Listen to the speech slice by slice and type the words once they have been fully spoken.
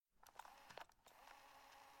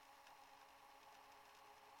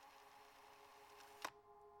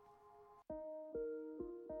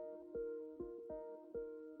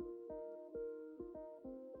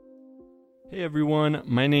Hey everyone,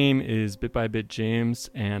 my name is Bit by Bit James,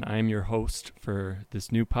 and I'm your host for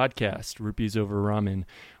this new podcast, Rupees Over Ramen,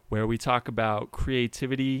 where we talk about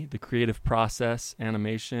creativity, the creative process,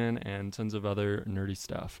 animation, and tons of other nerdy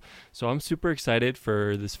stuff. So I'm super excited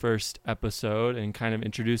for this first episode and kind of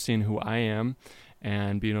introducing who I am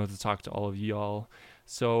and being able to talk to all of y'all.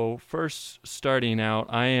 So first, starting out,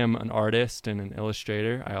 I am an artist and an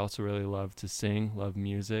illustrator. I also really love to sing, love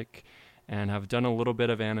music, and have done a little bit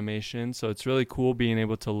of animation. So it's really cool being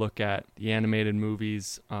able to look at the animated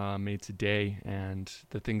movies made today and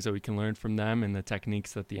the things that we can learn from them and the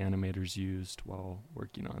techniques that the animators used while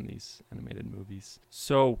working on these animated movies.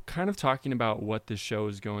 So kind of talking about what this show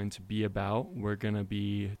is going to be about, we're going to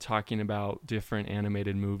be talking about different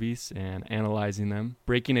animated movies and analyzing them,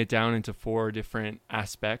 breaking it down into 4 different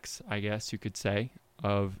aspects, I guess you could say,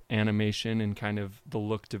 of animation and kind of the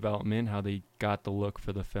look development, how they got the look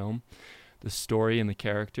for the film, the story and the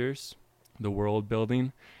characters, the world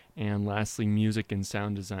building, and lastly, music and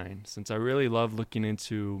sound design. Since I really love looking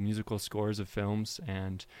into musical scores of films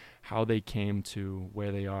and how they came to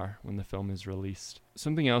where they are when the film is released.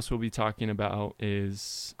 Something else we'll be talking about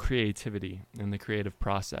is creativity and the creative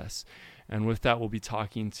process. And with that, we'll be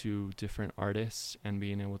talking to different artists and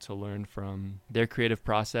being able to learn from their creative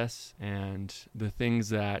process and the things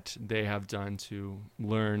that they have done to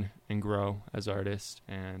learn and grow as artists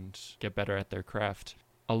and get better at their craft.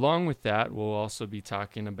 Along with that, we'll also be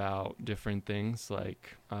talking about different things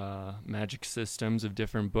like magic systems of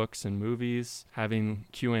different books and movies, having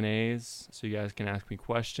Q&As so you guys can ask me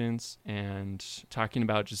questions, and talking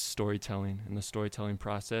about just storytelling and the storytelling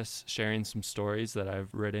process, sharing some stories that I've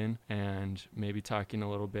written, and maybe talking a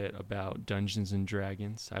little bit about Dungeons and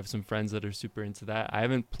Dragons. I have some friends that are super into that. I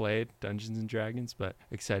haven't played Dungeons and Dragons, but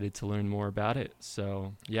excited to learn more about it.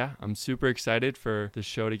 So yeah, I'm super excited for the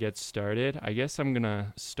show to get started. I guess I'm going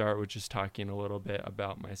to start with just talking a little bit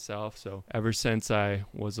about myself. So ever since I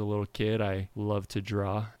was a little kid, I loved to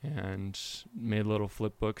draw and made little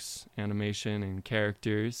flip books, animation and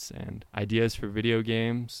characters and ideas for video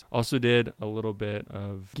games. Also did a little bit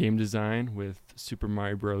of game design with Super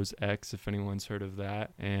Mario Bros. X, if anyone's heard of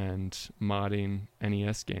that, and modding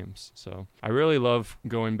NES games. So I really love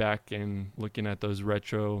going back and looking at those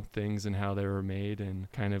retro things and how they were made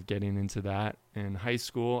and kind of getting into that. In high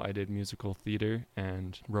school, I did musical theater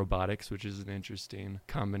and robotics, which is an interesting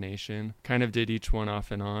combination. Kind of did each one off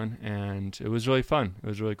and on, and it was really fun. It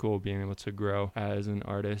was really cool being able to grow as an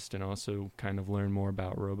artist and also kind of learn more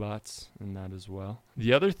about robots and that as well.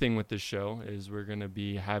 The other thing with this show is we're going to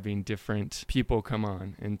be having different people come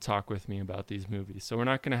on and talk with me about these movies. So we're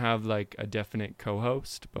not going to have like a definite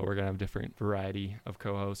co-host, but we're going to have different variety of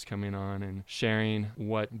co-hosts coming on and sharing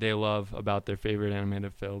what they love about their favorite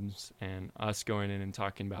animated films and us going in and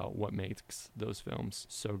talking about what makes those films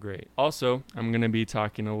so great. Also, I'm going to be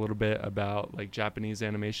talking a little bit about like Japanese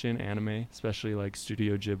animation, anime, especially like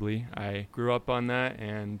Studio Ghibli. I grew up on that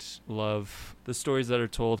and love the stories that are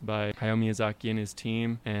told by Hayao Miyazaki and his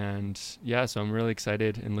team. And yeah, so I'm really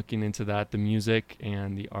excited and looking into that, the music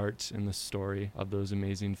and the art and the story of those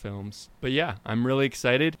amazing films. But yeah, I'm really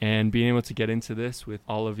excited and being able to get into this with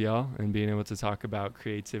all of y'all and being able to talk about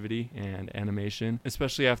creativity and animation,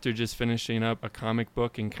 especially after just finishing up a comic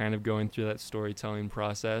book and kind of going through that storytelling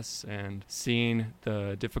process and seeing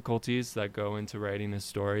the difficulties that go into writing a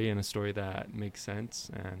story and a story that makes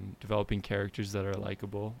sense and developing characters that are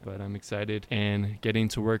likable. But I'm excited and getting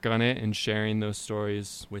to work on it and sharing those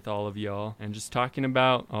stories with all of y'all and just talking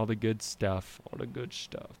about all the good stuff.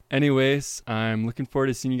 Anyways, I'm looking forward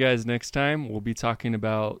to seeing you guys next time. We'll be talking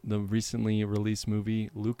about the recently released movie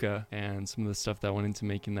Luca and some of the stuff that went into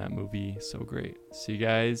making that movie so great. See you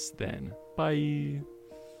guys then. Bye.